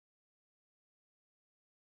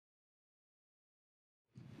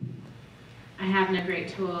I have no great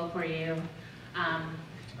tool for you.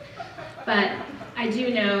 But I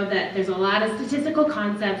do know that there's a lot of statistical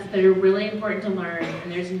concepts that are really important to learn,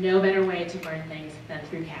 and there's no better way to learn things than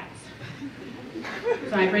through cats.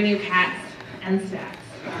 So I bring you cats and stats.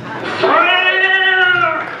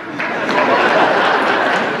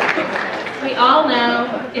 We all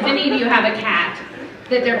know, if any of you have a cat,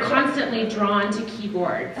 that they're constantly drawn to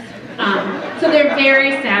keyboards. So they're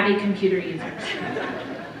very savvy computer users.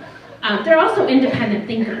 They're also independent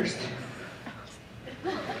thinkers.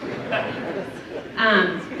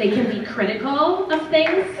 They can be critical of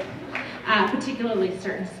things, particularly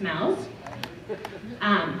certain smells.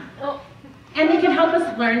 And they can help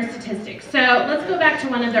us learn statistics. So let's go back to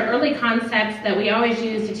one of the early concepts that we always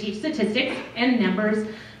use to teach statistics and numbers,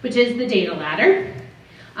 which is the data ladder.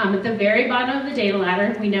 At the very bottom of the data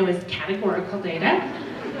ladder, we know is categorical data.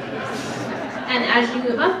 And as you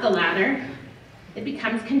move up the ladder, it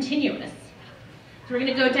becomes continuous. So we're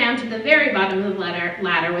going to go down to the very bottom of the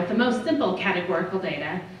ladder with the most simple categorical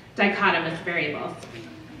data, dichotomous variables.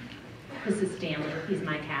 This is Stanley, he's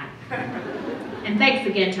my cat. And thanks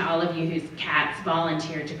again to all of you whose cats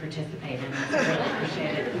volunteered to participate in this, I really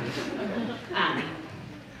appreciate it.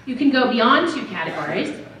 You can go beyond 2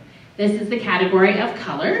 categories. This is the category of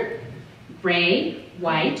color, gray,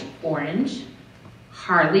 white, orange,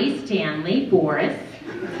 Harley, Stanley, Boris,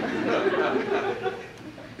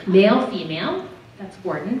 male, female, that's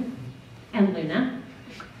Gordon, and Luna.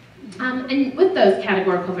 And with those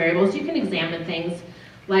categorical variables, you can examine things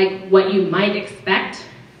like what you might expect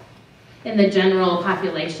in the general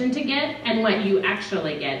population to get and what you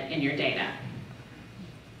actually get in your data.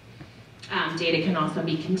 Data can also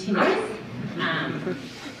be continuous.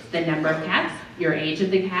 The number of cats, your age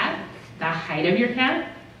of the cat, the height of your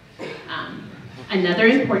cat. Another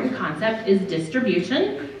important concept is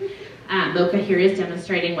distribution. Mocha here is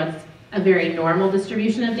demonstrating what's a very normal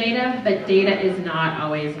distribution of data, but data is not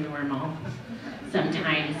always normal.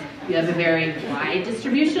 Sometimes you have a very wide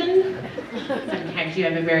distribution, sometimes you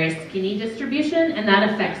have a very skinny distribution, and that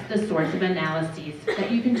affects the sorts of analyses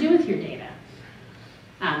that you can do with your data.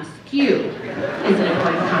 Skew is an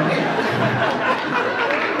important concept.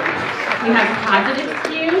 We have positive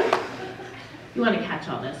skew. You want to catch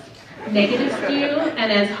all this. Negative skew,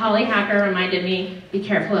 and as Holly Hacker reminded me, be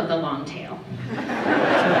careful of the long tail.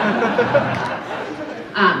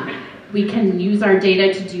 We can use our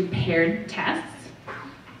data to do paired tests.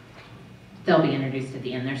 They'll be introduced at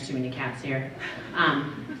the end. There's too many cats here.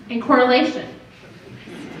 And correlation.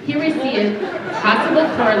 Here we see a possible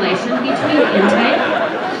correlation between intake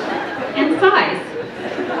and size.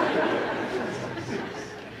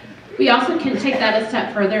 We also can take that a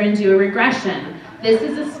step further and do a regression. This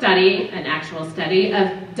is a study, an actual study,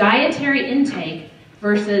 of dietary intake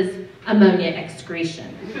versus ammonia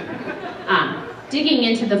excretion. Digging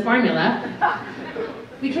into the formula,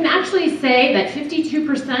 we can actually say that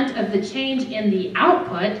 52% of the change in the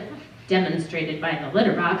output, demonstrated by the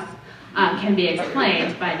litter box, can be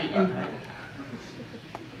explained by the input.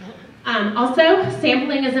 Also,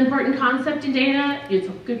 sampling is an important concept in data. It's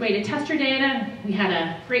a good way to test your data. We had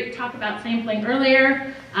a great talk about sampling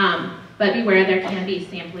earlier, but beware there can be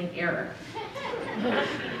sampling error. You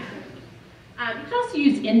can also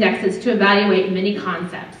use indexes to evaluate many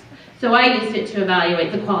concepts. So I used it to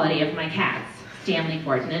evaluate the quality of my cats, Stanley,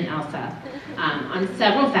 Gordon, and Elsa, on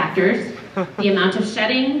several factors: the amount of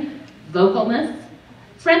shedding, vocalness,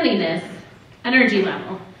 friendliness, energy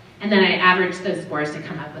level, and then I averaged those scores to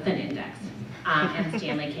come up with an index, and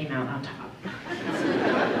Stanley came out on top.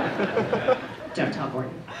 Don't tell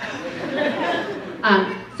Gordon.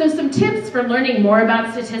 So some tips for learning more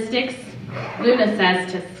about statistics. Luna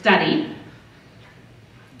says to study,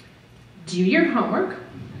 do your homework,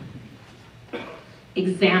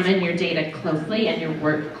 examine your data closely and your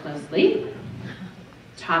work closely,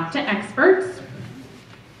 talk to experts,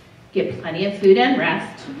 get plenty of food and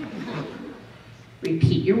rest,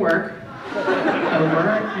 repeat your work over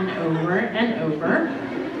and over and over,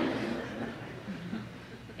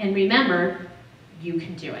 and remember, you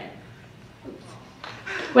can do it. Oops.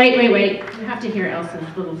 Wait, you have to hear Elsa's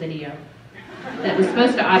little video that was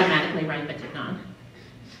supposed to automatically run but did not.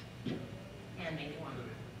 And maybe one.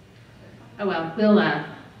 Oh well, we'll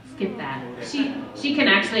skip that. She can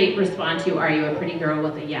actually respond to, are you a pretty girl,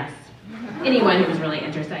 with a yes. Anyone who's really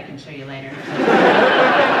interested, I can show you later.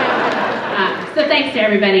 So thanks to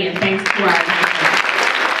everybody, and thanks to our